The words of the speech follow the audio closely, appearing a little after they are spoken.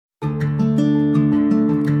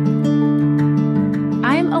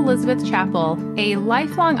Elizabeth Chappell, a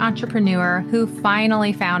lifelong entrepreneur who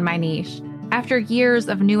finally found my niche. After years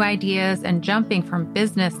of new ideas and jumping from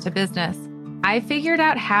business to business, I figured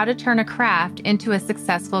out how to turn a craft into a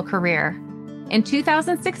successful career. In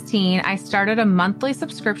 2016, I started a monthly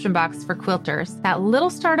subscription box for quilters. That little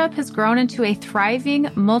startup has grown into a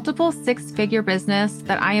thriving, multiple six-figure business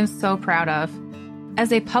that I am so proud of.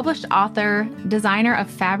 As a published author, designer of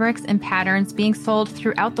fabrics and patterns being sold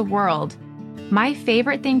throughout the world, my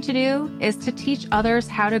favorite thing to do is to teach others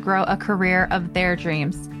how to grow a career of their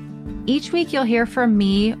dreams. Each week, you'll hear from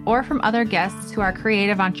me or from other guests who are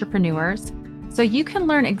creative entrepreneurs, so you can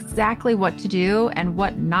learn exactly what to do and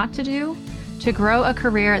what not to do to grow a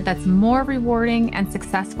career that's more rewarding and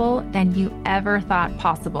successful than you ever thought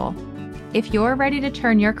possible. If you're ready to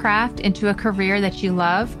turn your craft into a career that you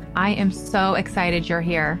love, I am so excited you're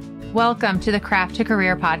here. Welcome to the Craft to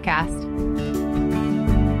Career podcast.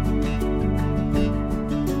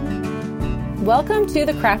 Welcome to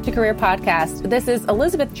the Craft to Career podcast. This is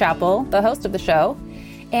Elizabeth Chappell, the host of the show.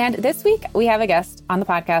 And this week we have a guest on the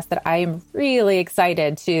podcast that I am really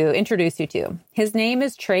excited to introduce you to. His name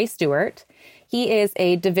is Trey Stewart. He is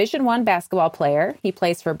a Division I basketball player. He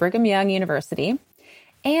plays for Brigham Young University.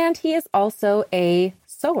 And he is also a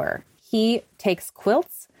sewer. He takes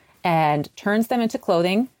quilts and turns them into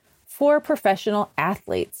clothing for professional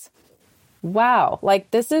athletes. Wow,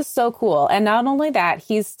 this is so cool. And not only that,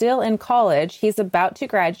 he's still in college. He's about to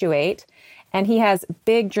graduate, and he has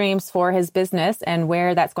big dreams for his business and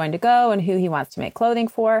where that's going to go and who he wants to make clothing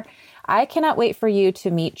for. I cannot wait for you to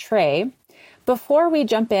meet Trey. Before we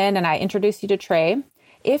jump in and I introduce you to Trey,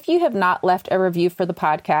 if you have not left a review for the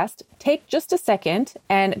podcast, take just a second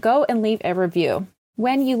and go and leave a review.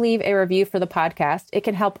 When you leave a review for the podcast, it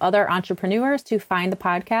can help other entrepreneurs to find the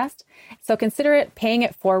podcast. So consider it paying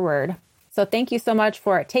it forward. So thank you so much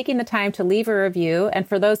for taking the time to leave a review. And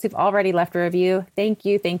for those who've already left a review, thank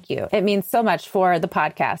you. It means so much for the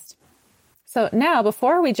podcast. So now,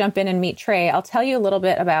 before we jump in and meet Trey, I'll tell you a little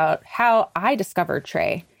bit about how I discovered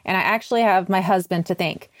Trey. And I actually have my husband to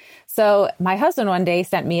thank. So my husband one day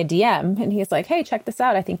sent me a DM and he's like, hey, check this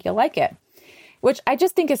out. I think you'll like it. Which I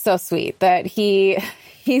just think is so sweet that he's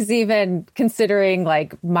even considering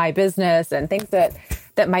my business and things that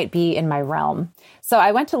might be in my realm. So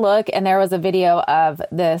I went to look and there was a video of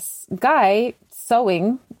this guy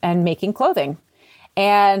sewing and making clothing.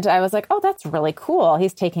 And I was like, oh, that's really cool.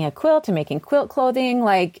 He's taking a quilt and making quilt clothing.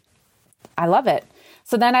 I love it.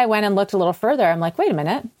 So then I went and looked a little further. I'm like, wait a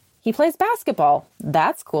minute. He plays basketball.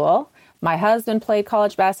 That's cool. My husband played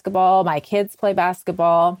college basketball. My kids play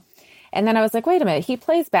basketball. And then I was like, wait a minute. He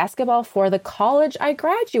plays basketball for the college I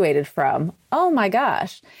graduated from. Oh my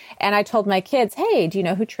gosh. And I told my kids, hey, do you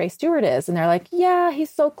know who Trey Stewart is? And they're like, yeah, he's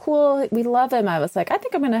so cool. We love him. I was like, I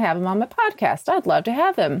think I'm going to have him on my podcast. I'd love to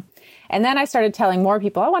have him. And then I started telling more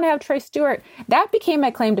people, I want to have Trey Stewart. That became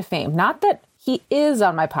my claim to fame. Not that he is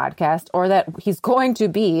on my podcast or that he's going to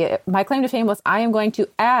be. My claim to fame was I am going to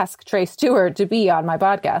ask Trey Stewart to be on my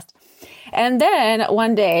podcast. And then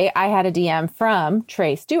one day I had a DM from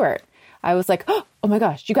Trey Stewart. I was like, oh my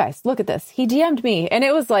gosh, you guys, look at this. He DM'd me. And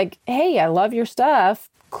it was like, hey, I love your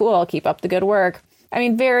stuff. Cool. Keep up the good work. I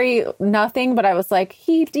mean, very nothing, but I was like,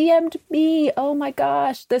 he DM'd me. Oh my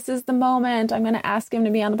gosh, this is the moment. I'm going to ask him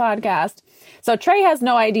to be on the podcast. So Trey has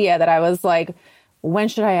no idea that I was like, when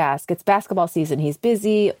should I ask? It's basketball season. He's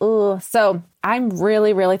busy. Ugh. So I'm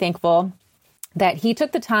really, really thankful that he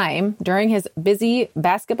took the time during his busy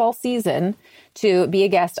basketball season to be a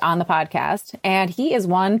guest on the podcast. And he is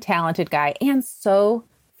one talented guy and so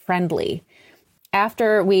friendly.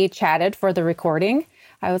 After we chatted for the recording,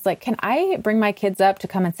 I was like, can I bring my kids up to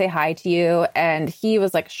come and say hi to you? And he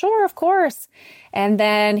was like, sure, of course. And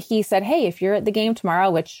then he said, hey, if you're at the game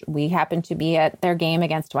tomorrow, which we happen to be at their game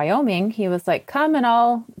against Wyoming, he was like, come and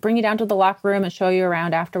I'll bring you down to the locker room and show you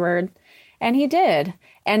around afterward. And he did.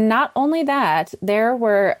 And not only that, there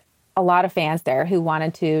were a lot of fans there who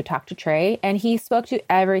wanted to talk to Trey, and he spoke to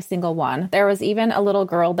every single one. There was even a little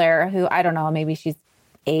girl there who, I don't know, maybe she's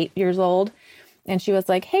 8 years old. And she was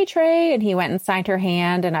like, hey, Trey. And he went and signed her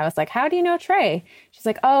hand. And I was like, how do you know Trey? She's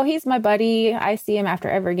like, oh, he's my buddy. I see him after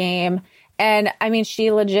every game. And I mean,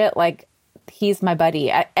 she legit, he's my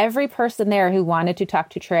buddy. Every person there who wanted to talk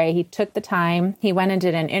to Trey, he took the time. He went and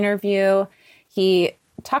did an interview. He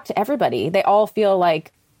talked to everybody. They all feel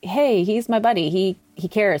like, hey, he's my buddy. He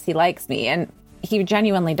cares. He likes me. And he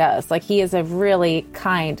genuinely does. He is a really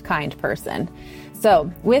kind person.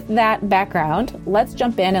 So with that background, let's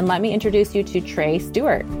jump in and let me introduce you to Trey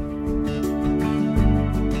Stewart.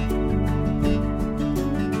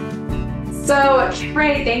 So,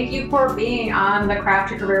 Trey, thank you for being on the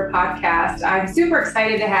Craft Your Career podcast. I'm super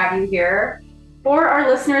excited to have you here. For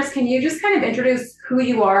our listeners, can you just kind of introduce who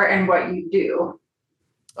you are and what you do?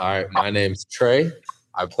 All right, my name's Trey.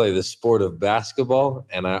 I play the sport of basketball,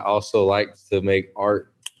 and I also like to make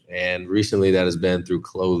art. And recently that has been through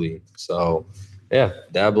clothing. So, yeah,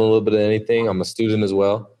 dabble a little bit of anything. I'm a student as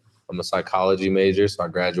well. I'm a psychology major, so I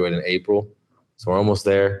graduate in April. So we're almost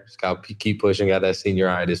there. Just got to keep pushing. Got that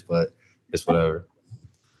senioritis, but it's whatever.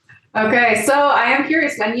 Okay, so I am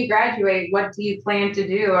curious, when you graduate, what do you plan to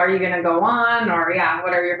do? Are you going to go on, or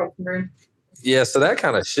what are your hopes and dreams? Yeah, so that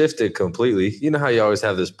kind of shifted completely. You know how you always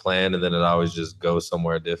have this plan and then it always just goes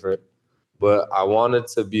somewhere different. But I wanted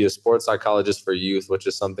to be a sports psychologist for youth, which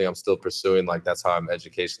is something I'm still pursuing. Like, that's how I'm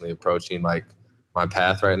educationally approaching like my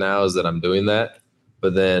path right now, is that I'm doing that.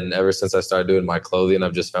 But then ever since I started doing my clothing,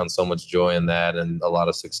 I've just found so much joy in that, and a lot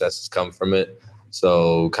of success has come from it.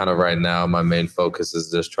 So kind of right now, my main focus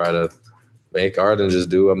is just try to make art and just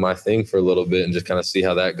do my thing for a little bit and just kind of see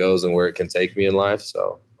how that goes and where it can take me in life.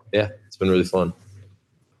 So yeah, it's been really fun.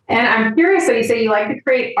 And I'm curious, so you say you like to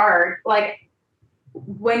create art. Like,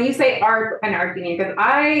 when you say art, what kind of art do you mean? Because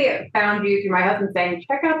I found you through my husband saying,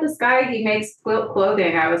 check out this guy, he makes quilt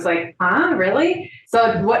clothing. I was like, huh, really?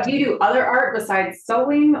 So what do you do other art besides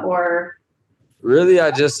sewing, or? Really,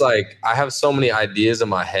 I have so many ideas in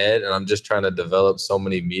my head, and I'm just trying to develop so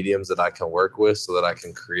many mediums that I can work with so that I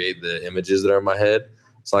can create the images that are in my head.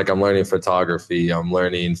 It's like I'm learning photography, I'm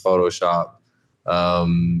learning Photoshop.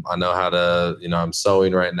 I know how to, I'm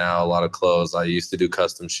sewing right now, a lot of clothes. I used to do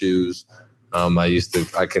custom shoes. I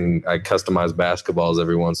customize basketballs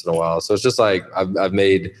every once in a while. So it's just like I've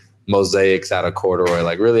made mosaics out of corduroy.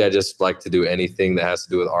 Like, really, I just like to do anything that has to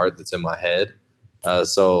do with art that's in my head.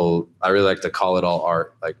 So I really like to call it all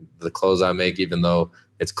art. Like, the clothes I make, even though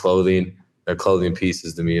it's clothing, they're clothing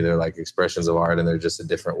pieces to me. They're like expressions of art, and they're just a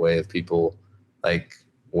different way of people like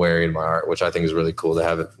wearing my art, which I think is really cool to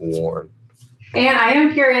have it worn. And I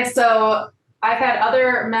am curious. So I've had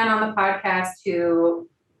other men on the podcast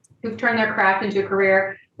who've turned their craft into a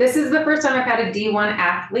career. This is the first time I've had a D1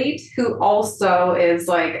 athlete who also is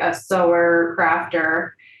like a sewer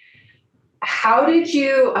crafter. How did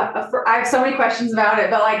you, I have so many questions about it,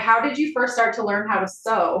 but like, how did you first start to learn how to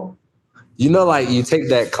sew? Like, you take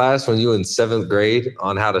that class when you were in 7th grade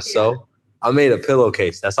on how to sew. I made a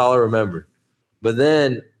pillowcase. That's all I remember. But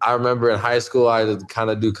then I remember in high school, I would kind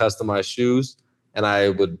of do customized shoes, and I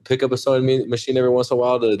would pick up a sewing machine every once in a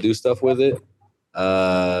while to do stuff with it.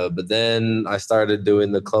 But then I started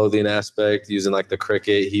doing the clothing aspect, using like the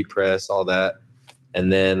Cricut, heat press, all that.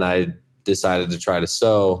 And then I decided to try to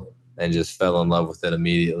sew and just fell in love with it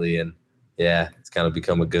immediately. And yeah, it's kind of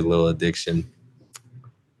become a good little addiction.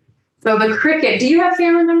 So the Cricut, do you have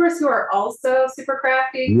family members who are also super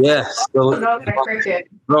crafty? Yes. So, Cricut.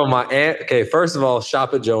 Bro, my aunt, okay, first of all,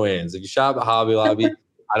 shop at Joann's. If you shop at Hobby Lobby,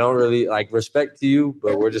 I don't really respect to you,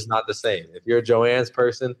 but we're just not the same. If you're a Joann's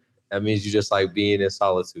person, that means you just like being in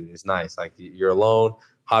solitude. It's nice. Like, you're alone.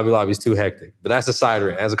 Hobby Lobby's too hectic. But that's a side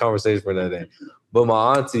rant. That's a conversation for another day. But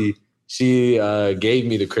my auntie, she gave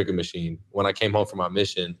me the Cricut machine when I came home from my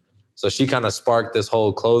mission. So she kind of sparked this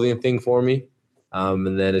whole clothing thing for me.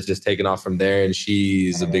 And then it's just taken off from there. And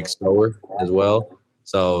she's a big sewer as well.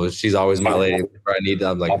 So she's always my lady. I need,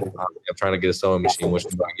 I'm like, I'm trying to get a sewing machine. What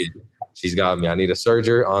should I get? She's got me. I need a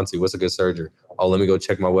serger. Auntie, what's a good serger? Oh, let me go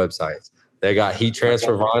check my websites. They got heat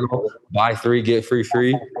transfer vinyl, buy 3, get free.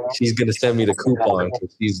 She's going to send me the coupon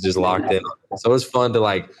because she's just locked in. So it's fun to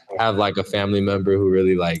like have like a family member who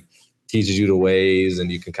really like teaches you the ways,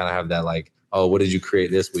 and you can kind of have that like, oh, what did you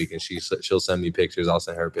create this week? And she'll send me pictures. I'll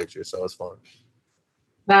send her pictures. So it's fun.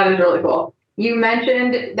 That is really cool. You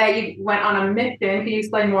mentioned that you went on a mission. Can you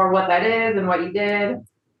explain more what that is and what you did?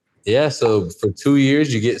 Yeah, so for 2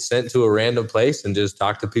 years, you get sent to a random place and just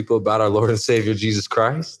talk to people about our Lord and Savior, Jesus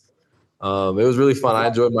Christ. It was really fun. I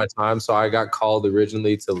enjoyed my time. So I got called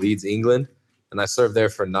originally to Leeds, England, and I served there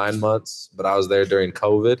for 9 months, but I was there during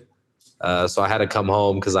COVID. So I had to come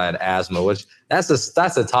home because I had asthma, which that's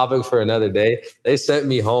a topic for another day. They sent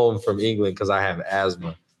me home from England because I have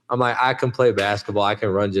asthma. I'm like, I can play basketball. I can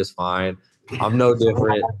run just fine. I'm no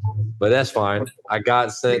different, but that's fine. I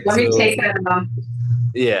got sent Let me take that off.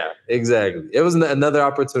 Yeah, exactly. It was another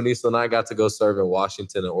opportunity. So then I got to go serve in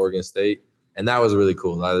Washington and Oregon State. And that was really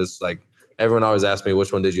cool. I was like, everyone always asks me,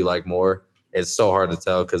 which one did you like more? It's so hard to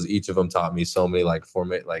tell because each of them taught me so many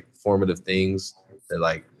formative things that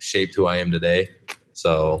like shaped who I am today.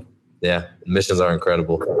 So yeah, missions are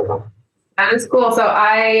incredible. That is cool. So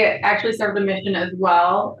I actually served a mission as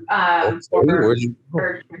well. Where'd you go?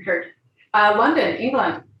 Church. London,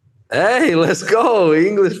 England. Hey, let's go.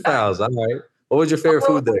 English pals. All right. What was your favorite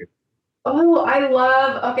food there? I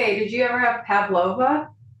love. Okay, did you ever have pavlova?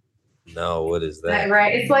 No, what is that?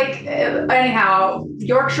 Right. It's like anyhow,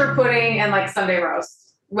 Yorkshire pudding and like Sunday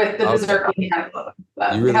roast with the Okay. dessert being pavlova. You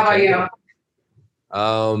How really about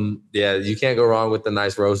can't you? Yeah, you can't go wrong with the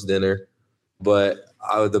nice roast dinner. But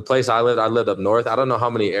the place I lived up north. I don't know how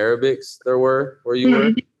many Arabics there were where you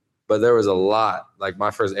were, but there was a lot. Like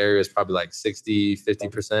my first area is probably like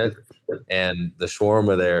 60-50%. And the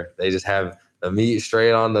shawarma there, they just have the meat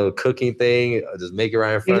straight on the cooking thing, just make it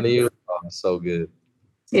right in front of you. Oh, so good.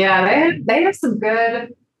 Yeah, they have some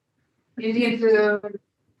good Indian food,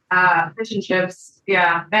 fish and chips.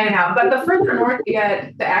 Yeah. Anyhow, but the further north you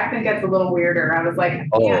get, the accent gets a little weirder. I was like,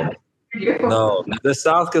 Oh, yeah. no, the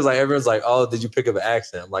South, because like everyone's like, "Oh, did you pick up an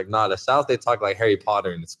accent?" I'm like, "Nah." The South, they talk like Harry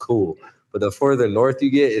Potter, and it's cool. But the further north you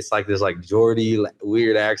get, it's like this like Geordie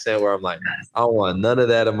weird accent where I'm like, I don't want none of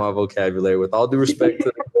that in my vocabulary. With all due respect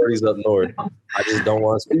to the Geordies up north, I just don't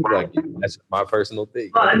want to speak like you. That's my personal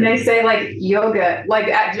thing. Well, and they say like yoga, like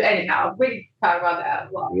anyhow, we can talk about that.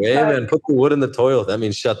 Yeah, man, put the wood in the toilet. That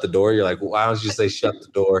means shut the door. You're like, why don't you say shut the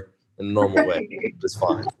door in a normal way? It's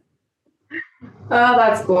fine. Oh,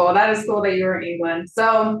 that's cool. That is cool that you were in England.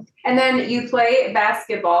 So, and then you play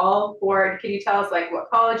basketball for, can you tell us like what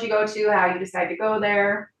college you go to, how you decide to go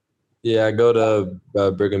there? Yeah, I go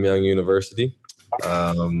to Brigham Young University.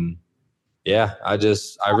 Um, yeah, I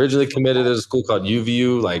originally committed at a school called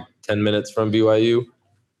UVU, like 10 minutes from BYU.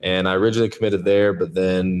 And I originally committed there, but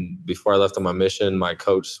then before I left on my mission, my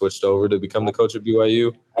coach switched over to become the coach at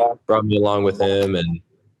BYU, brought me along with him. And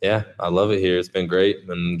yeah, I love it here. It's been great and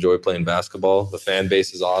enjoy playing basketball. The fan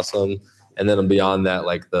base is awesome. And then beyond that,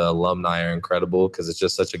 like the alumni are incredible because it's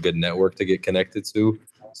just such a good network to get connected to.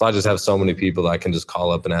 So I just have so many people that I can just call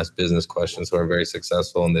up and ask business questions who are very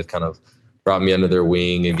successful, and they've kind of brought me under their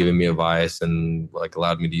wing and given me advice and like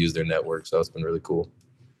allowed me to use their network. So it's been really cool.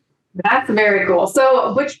 That's very cool.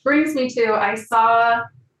 So, which brings me to, I saw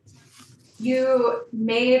you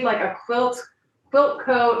made like a quilt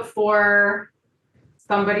coat for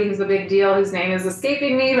somebody who's a big deal, whose name is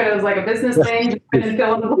escaping me, but it was like a business thing. Just couldn't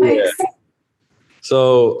fill in the blanks. Yeah.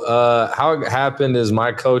 So how it happened is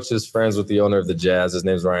my coach is friends with the owner of the Jazz. His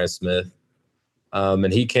name's Ryan Smith.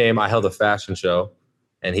 And he came, I held a fashion show,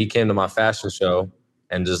 and he came to my fashion show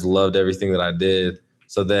and just loved everything that I did.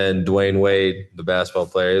 So then Dwayne Wade, the basketball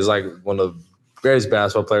player, is like one of the greatest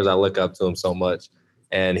basketball players. I look up to him so much.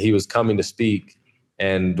 And he was coming to speak.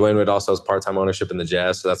 And Dwayne Wade also has part-time ownership in the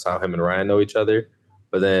Jazz. So that's how him and Ryan know each other.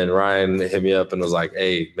 But then Ryan hit me up and was like,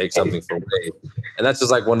 hey, make something for Wade. And that's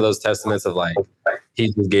just like one of those testaments of like,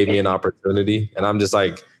 he just gave me an opportunity. And I'm just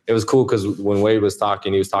like, it was cool because when Wade was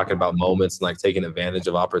talking, he was talking about moments and like taking advantage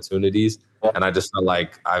of opportunities. And I just felt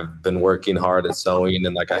like I've been working hard at sewing,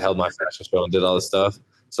 and like I held my fashion show and did all this stuff.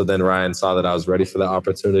 So then Ryan saw that I was ready for the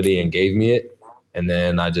opportunity and gave me it. And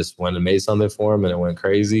then I just went and made something for him, and it went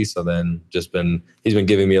crazy. So then he's been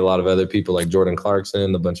giving me a lot of other people like Jordan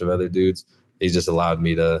Clarkson, a bunch of other dudes. He's just allowed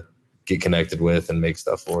me to get connected with and make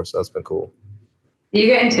stuff for. So that's been cool. Do you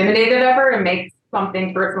get intimidated ever to make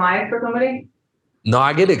something personalized for somebody? No,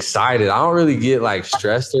 I get excited. I don't really get like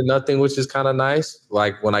stressed or nothing, which is kind of nice.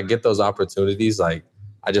 Like when I get those opportunities, like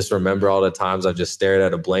I just remember all the times I just stared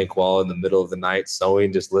at a blank wall in the middle of the night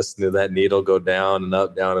sewing, just listening to that needle go down and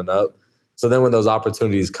up, down and up. So then when those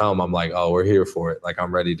opportunities come, I'm like, oh, we're here for it. Like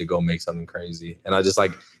I'm ready to go make something crazy. And I just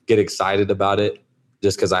like get excited about it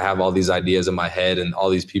just because I have all these ideas in my head, and all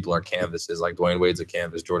these people are canvases. Like Dwayne Wade's a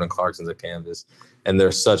canvas, Jordan Clarkson's a canvas. And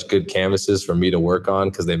they're such good canvases for me to work on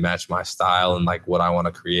because they match my style and like what I want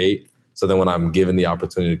to create. So then when I'm given the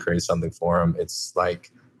opportunity to create something for them, it's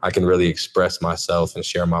like I can really express myself and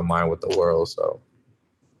share my mind with the world. So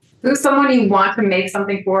who's someone you want to make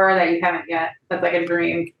something for that you haven't yet? That's like a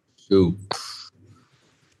dream. Shoot.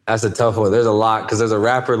 That's a tough one. There's a lot because there's a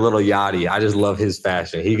rapper, Lil Yachty. I just love his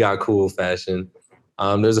fashion. He got cool fashion.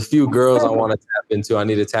 There's a few girls I want to tap into. I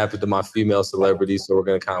need to tap into my female celebrities, so we're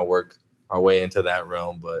going to kind of work our way into that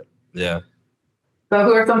realm. But yeah. So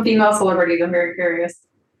who are some female celebrities? I'm very curious.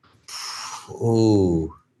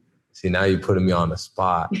 Ooh. See, now you're putting me on the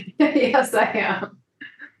spot. Yes, I am.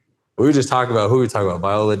 We were just talking about, who we talking about?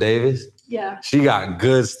 Viola Davis? Yeah. She got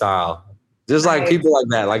good style. Just like people like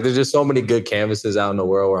that. Like there's just so many good canvases out in the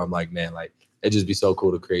world where I'm like, man, like it'd just be so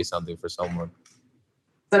cool to create something for someone.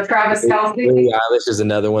 So Travis Kelce. Billie Eilish is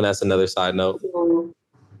another one. That's another side note. Ooh.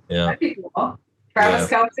 Yeah. That'd be cool. Travis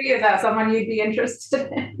Kelce, is that someone you'd be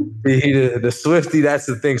interested in? The Swiftie, that's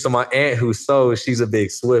the thing. So my aunt who sews, she's a big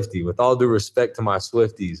Swiftie. With all due respect to my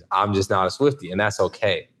Swifties, I'm just not a Swiftie, and that's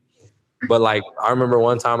okay. But like, I remember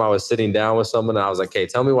one time I was sitting down with someone and I was like, "Hey,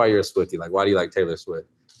 tell me why you're a Swiftie. Like, why do you like Taylor Swift?"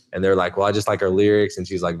 And they're like, "Well, I just like her lyrics." And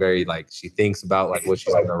she's like, very like, she thinks about like what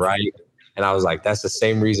she's gonna write. And I was like, that's the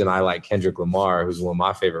same reason I like Kendrick Lamar, who's one of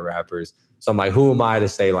my favorite rappers. So I'm like, who am I to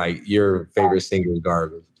say like your favorite singer is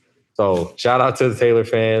garbage? So shout out to the Taylor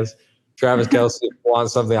fans. Travis Kelce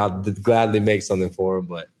wants something, I'll gladly make something for him.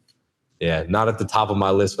 But yeah, not at the top of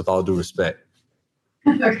my list with all due respect.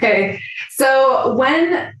 Okay. So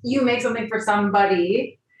when you make something for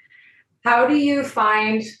somebody, how do you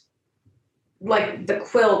find like the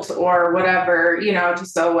quilt or whatever, to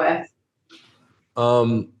sew with?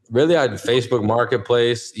 Really, I Facebook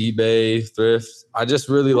Marketplace, eBay, thrift. I just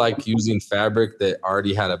really like using fabric that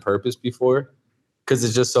already had a purpose before, because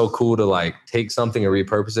it's just so cool to like take something and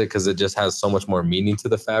repurpose it, because it just has so much more meaning to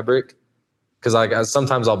the fabric. Because like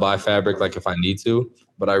sometimes I'll buy fabric like if I need to,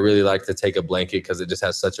 but I really like to take a blanket because it just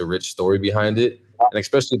has such a rich story behind it. And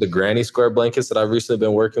especially the granny square blankets that I've recently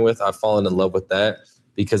been working with, I've fallen in love with that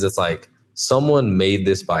because it's like someone made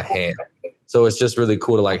this by hand. So it's just really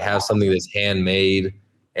cool to like have something that's handmade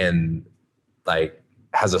and like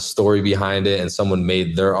has a story behind it, and someone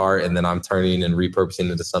made their art and then I'm turning and repurposing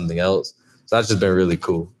it into something else. So that's just been really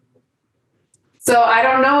cool. So I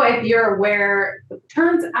don't know if you're aware, it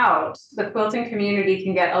turns out the quilting community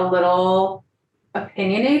can get a little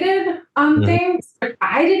opinionated on things.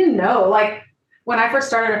 I didn't know. Like when I first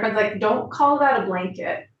started, my friends like, don't call that a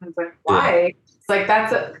blanket. I was like, why? Yeah. It's like,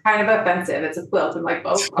 that's kind of offensive. It's a quilt. I'm like,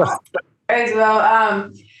 oh, okay.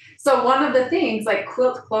 So one of the things, like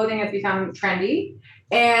quilt clothing has become trendy,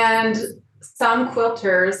 and some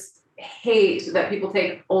quilters hate that people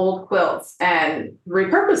take old quilts and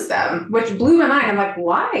repurpose them, which blew my mind. I'm like,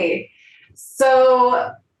 why?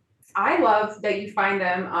 So I love that you find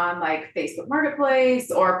them on like Facebook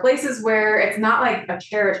Marketplace or places where it's not like a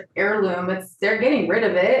cherished heirloom. They're getting rid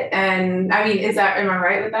of it. And I mean, am I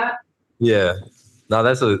right with that? Yeah. No,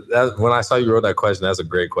 when I saw you wrote that question, that's a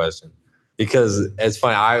great question, because it's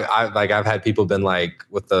funny. I've had people been like,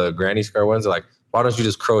 with the granny square ones, they're like, why don't you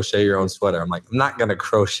just crochet your own sweater? I'm like, I'm not going to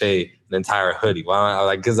crochet an entire hoodie. Why? I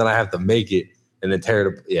like, because then I have to make it and then tear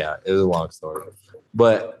it. Yeah, it was a long story.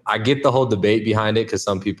 But I get the whole debate behind it, because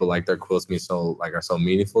some people like their quilts are so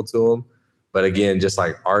meaningful to them. But again, just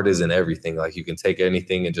like art isn't everything. Like you can take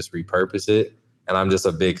anything and just repurpose it. And I'm just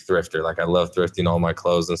a big thrifter. Like I love thrifting all my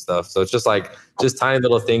clothes and stuff. So it's just like tiny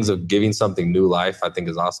little things of giving something new life, I think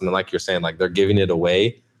is awesome. And like you're saying, like they're giving it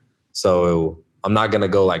away. So I'm not going to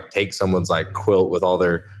go like take someone's like quilt with all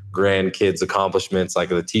their grandkids' accomplishments, like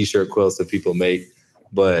the t-shirt quilts that people make.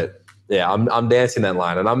 But yeah, I'm dancing that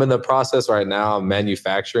line, and I'm in the process right now of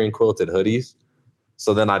manufacturing quilted hoodies.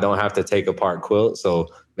 So then I don't have to take apart quilts. So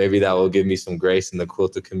maybe that will give me some grace in the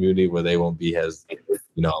quilted community, where they won't be as, it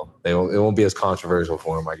won't be as controversial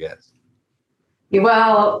for them, I guess.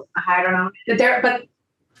 Well, I don't know. But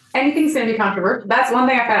anything's going to be controversial. That's one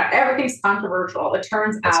thing I found out. Everything's controversial. It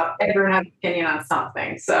turns out everyone has an opinion on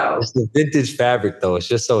something. So it's the vintage fabric, though. It's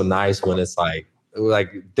just so nice when it's like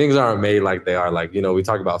things aren't made like they are. Like, we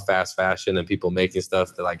talk about fast fashion and people making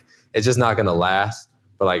stuff that like, it's just not going to last.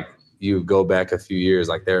 But like you go back a few years,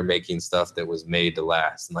 like they're making stuff that was made to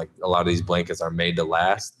last. And like a lot of these blankets are made to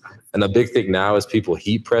last. And the big thing now is people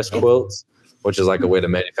heat press quilts, which is like a way to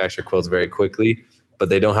manufacture quilts very quickly. But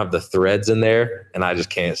they don't have the threads in there, and I just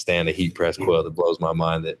can't stand a heat press quilt. It blows my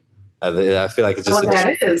mind. That I feel like it's just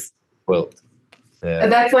a quilt. Yeah.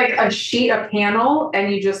 That's like a sheet, a panel, and I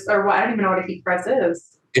don't even know what a heat press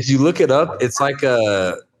is. If you look it up, it's like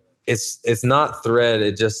it's not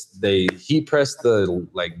thread. They heat press the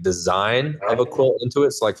like design of a quilt into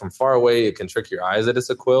it. So like from far away, it can trick your eyes that it's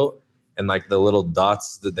a quilt, and like the little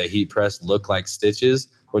dots that they heat press look like stitches.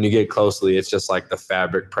 When you get closely, it's just like the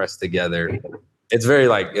fabric pressed together. It's very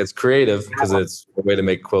it's creative because it's a way to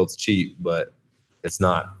make quilts cheap, but it's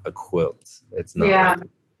not a quilt. It's not like a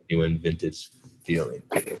genuine vintage feeling.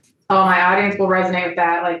 Oh, my audience will resonate with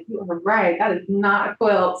that. Like, you are right. That is not a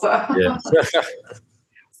quilt. So. Yeah.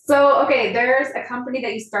 So, okay, there's a company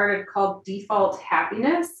that you started called Default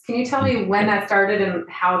Happiness. Can you tell me when that started and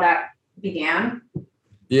how that began?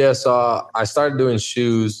 Yeah, so I started doing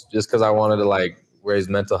shoes just because I wanted to like raise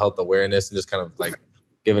mental health awareness and just kind of like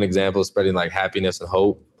give an example of spreading like happiness and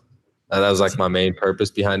hope. That was like my main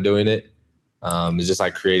purpose behind doing it. It's just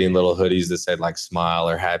like creating little hoodies that said like smile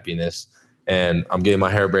or happiness. And I'm getting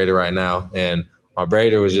my hair braided right now. And my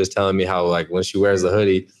braider was just telling me how like when she wears the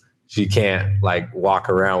hoodie, she can't like walk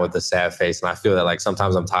around with a sad face. And I feel that like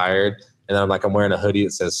sometimes I'm tired and then I'm wearing a hoodie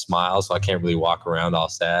that says smile. So I can't really walk around all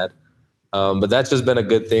sad. But that's just been a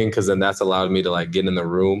good thing, because then that's allowed me to like get in the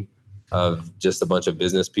room of just a bunch of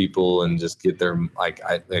business people and just get their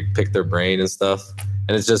I pick their brain and stuff.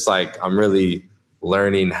 And it's just like I'm really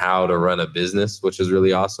learning how to run a business, which is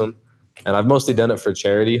really awesome. And I've mostly done it for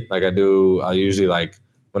charity. I'll usually like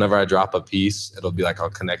whenever I drop a piece, it'll be like I'll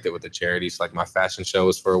connect it with a charity. So like my fashion show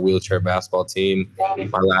was for a wheelchair basketball team.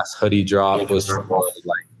 My last hoodie drop was for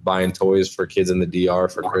like buying toys for kids in the DR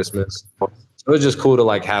for Christmas. So it was just cool to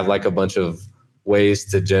like have like a bunch of ways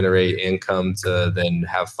to generate income to then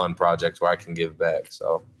have fun projects where I can give back.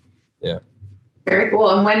 So yeah. Very cool.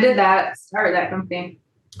 And when did that start, that company?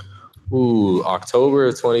 October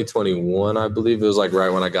of 2021, I believe. It was like right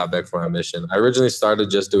when I got back from my mission. I originally started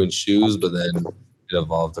just doing shoes, but then it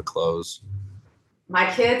evolved to clothes.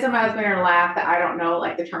 My kids and my husband are gonna laugh that I don't know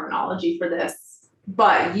like the terminology for this,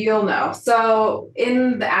 but you'll know. So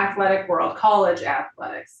in the athletic world, college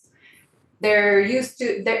athletics, they're used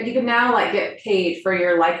to that you can now like get paid for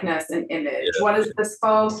your likeness and image. Yeah. What is this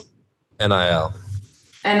called? NIL.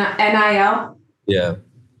 NIL? Yeah.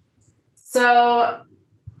 So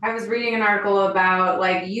I was reading an article about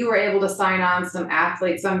like you were able to sign on some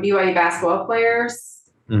athletes, some BYU basketball players.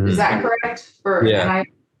 Mm-hmm. Is that correct? Yeah.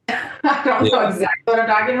 I don't know exactly what I'm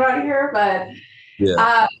talking about here, but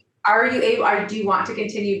yeah. Are you able? Do you want to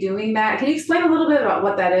continue doing that? Can you explain a little bit about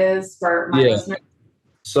what that is for my listeners?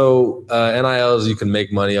 So NIL is you can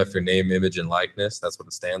make money off your name, image, and likeness. That's what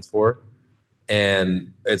it stands for.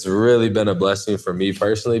 And it's really been a blessing for me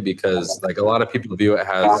personally because like a lot of people view it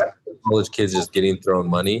as college kids just getting thrown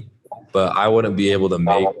money, but I wouldn't be able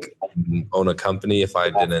to own a company if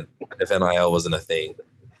NIL wasn't a thing.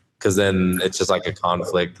 Because then it's just like a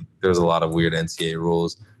conflict. There's a lot of weird NCAA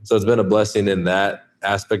rules. So it's been a blessing in that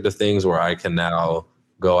aspect of things where I can now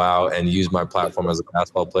go out and use my platform as a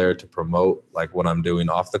basketball player to promote like what I'm doing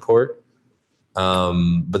off the court.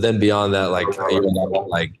 But then beyond that,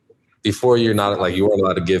 before you weren't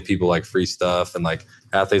allowed to give people like free stuff and like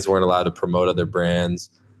athletes weren't allowed to promote other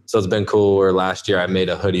brands. So it's been cool where last year I made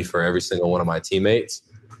a hoodie for every single one of my teammates.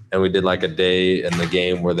 And we did like a day in the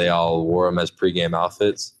game where they all wore them as pregame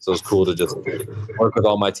outfits. So it was cool to just work with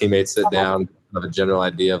all my teammates, sit down, have a general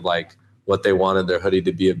idea of like what they wanted their hoodie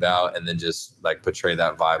to be about, and then just like portray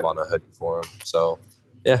that vibe on a hoodie for them. So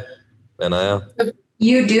yeah, NIL.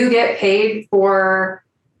 You do get paid for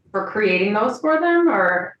creating those for them,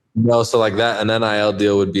 or no? So like that, an NIL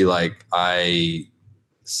deal would be like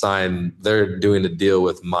they're doing a deal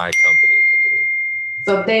with my company.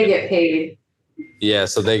 So they get paid. Yeah,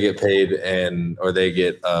 so they get paid or they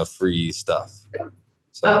get free stuff.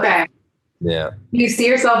 So, okay. Yeah. Do you see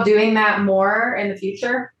yourself doing that more in the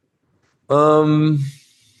future?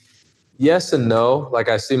 Yes and no. Like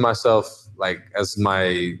I see myself like as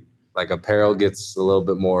my like apparel gets a little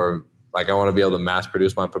bit more like I want to be able to mass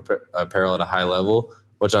produce my apparel at a high level,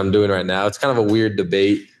 which I'm doing right now. It's kind of a weird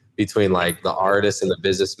debate between like the artist and the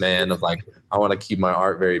businessman of like, I want to keep my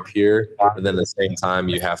art very pure, but then at the same time,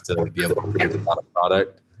 you have to be able to produce a lot of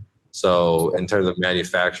product. So in terms of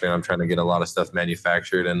manufacturing, I'm trying to get a lot of stuff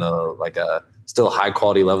manufactured in a still high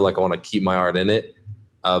quality level. Like I want to keep my art in it.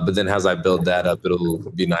 But then as I build that up, it'll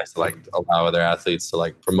be nice to like allow other athletes to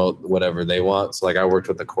like promote whatever they want. So like I worked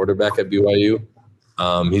with the quarterback at BYU.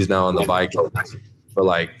 He's now on the Vikings, but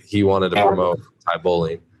like he wanted to promote Thai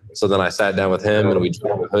bowling. So then I sat down with him and we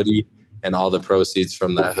took a hoodie and all the proceeds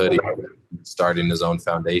from that hoodie starting his own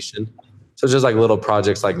foundation. So just like little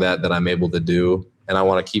projects like that I'm able to do. And I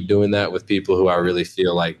want to keep doing that with people who I really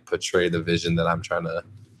feel like portray the vision that I'm trying to,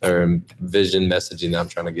 or vision messaging that I'm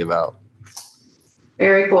trying to give out.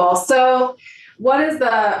 Very cool. So what is the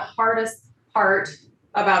hardest part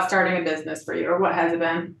about starting a business for you, or what has it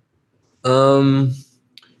been?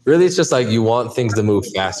 Really, it's just like you want things to move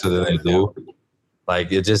faster than they do.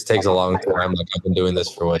 Like it just takes a long time. Like I've been doing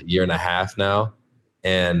this for a year and a half now,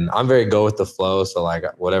 and I'm very go with the flow. So like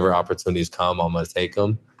whatever opportunities come, I'm gonna take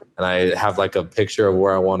them. And I have like a picture of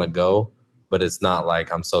where I want to go, but it's not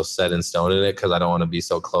like I'm so set in stone in it because I don't want to be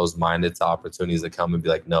so closed-minded to opportunities that come and be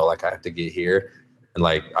like, no, like I have to get here. And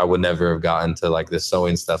like I would never have gotten to like this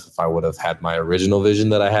sewing stuff if I would have had my original vision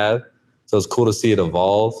that I had. So it's cool to see it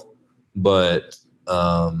evolve. But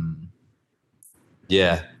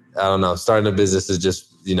yeah, I don't know. Starting a business is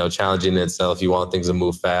just, challenging in itself. You want things to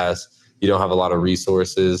move fast. You don't have a lot of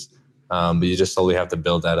resources, but you just slowly have to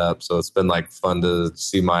build that up. So it's been like fun to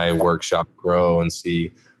see my workshop grow and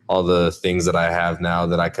see all the things that I have now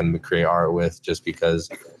that I can create art with, just because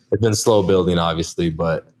it's been slow building, obviously.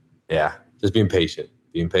 But yeah, just being patient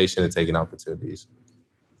and taking opportunities.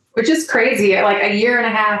 Which is crazy. Like a year and a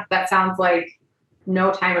half, that sounds like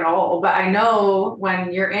no time at all. But I know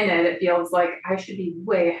when you're in it, it feels like I should be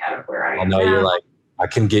way ahead of where I am. I know now. you're like, I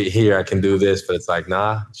can get here, I can do this, but it's like,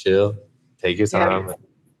 nah, chill, take your time.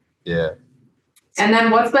 Yeah. And then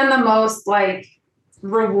what's been the most like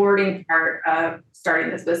rewarding part of starting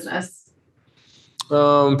this business?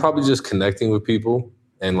 Probably just connecting with people,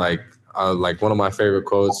 and like one of my favorite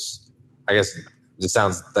quotes, I guess it just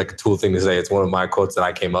sounds like a tool thing to say. It's one of my quotes that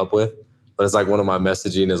I came up with, but it's like one of my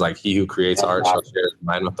messaging is like, he who creates art shall share his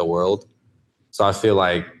mind with the world. So I feel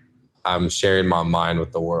like I'm sharing my mind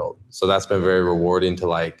with the world. So that's been very rewarding to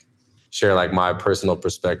like share like my personal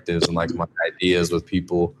perspectives and like my ideas with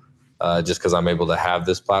people, just because I'm able to have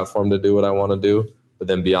this platform to do what I want to do. But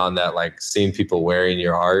then beyond that, like seeing people wearing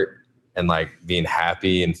your art and like being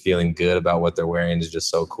happy and feeling good about what they're wearing is just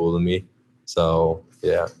so cool to me. So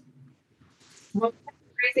yeah. What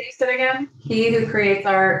phrase that you said again? He who creates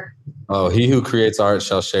art. Oh, he who creates art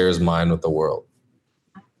shall share his mind with the world.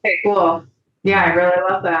 Okay, cool. Yeah, I really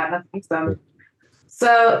love that. That's awesome.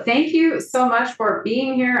 So thank you so much for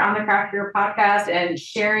being here on the Craft Career Podcast and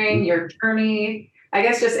sharing your journey. I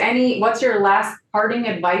guess just what's your last parting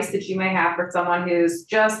advice that you may have for someone who's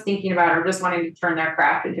just thinking about or just wanting to turn their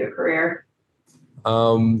craft into a career?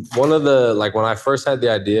 One of the, like when I first had the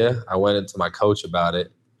idea, I went into my coach about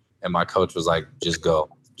it, and my coach was like, just go,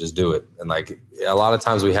 just do it. And like a lot of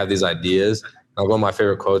times we have these ideas. Like one of my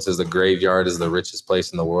favorite quotes is, the graveyard is the richest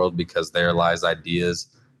place in the world because there lies ideas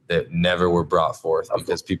that never were brought forth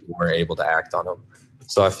because people weren't able to act on them.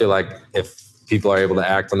 So I feel like if people are able to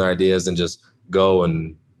act on their ideas and just go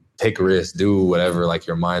and take a risk, do whatever like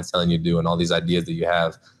your mind's telling you to do, and all these ideas that you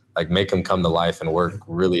have, like make them come to life and work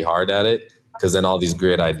really hard at it, because then all these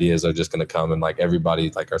great ideas are just going to come, and like everybody,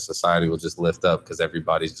 like our society will just lift up because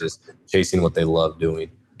everybody's just chasing what they love doing.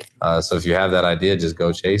 So if you have that idea, just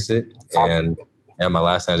go chase it. And my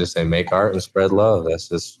last thing, I just say, make art and spread love. That's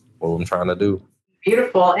just what I'm trying to do.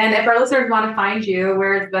 Beautiful. And if our listeners want to find you,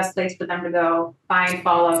 where's the best place for them to go find,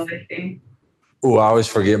 follow, anything? Oh, I always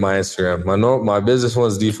forget my Instagram. My business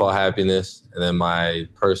one's Default Happiness, and then my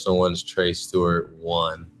personal one's Trey Stewart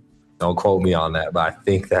 1. Don't quote me on that, but I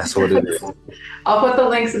think that's what it is. I'll put the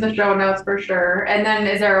links in the show notes for sure. And then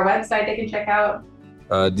is there a website they can check out?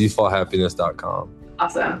 DefaultHappiness.com.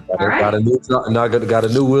 Awesome. All right. Got a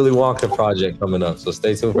new Willy Wonka project coming up, so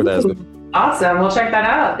stay tuned for that. Awesome. We'll check that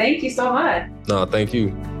out. Thank you so much. No, thank you.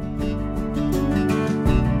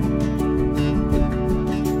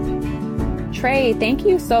 Trey, thank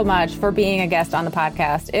you so much for being a guest on the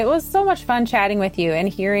podcast. It was so much fun chatting with you and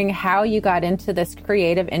hearing how you got into this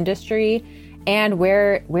creative industry and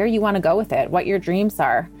where you want to go with it, what your dreams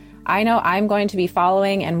are. I know I'm going to be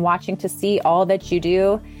following and watching to see all that you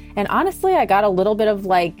do. And honestly, I got a little bit of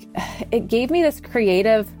it gave me this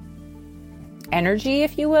creative energy,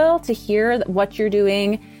 if you will, to hear what you're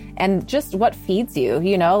doing and just what feeds you,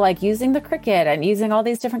 like using the Cricut and using all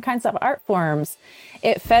these different kinds of art forms.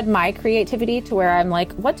 It fed my creativity to where I'm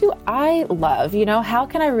like, what do I love? How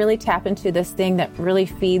can I really tap into this thing that really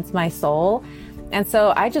feeds my soul? And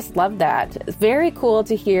so I just love that. It's very cool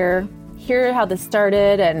to hear how this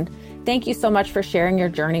started. And thank you so much for sharing your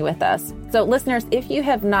journey with us. So listeners, if you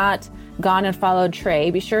have not gone and followed Trey,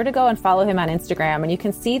 be sure to go and follow him on Instagram, and you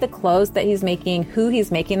can see the clothes that he's making, who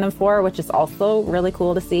he's making them for, which is also really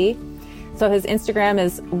cool to see. So his Instagram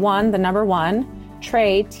is the number 1,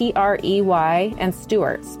 Trey, Trey, and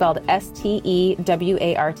Stewart, spelled Stewart.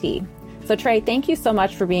 So Trey, thank you so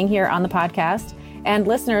much for being here on the podcast. And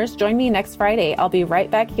listeners, join me next Friday. I'll be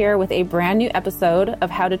right back here with a brand new episode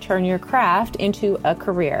of how to turn your craft into a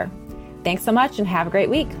career. Thanks so much and have a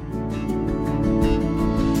great week.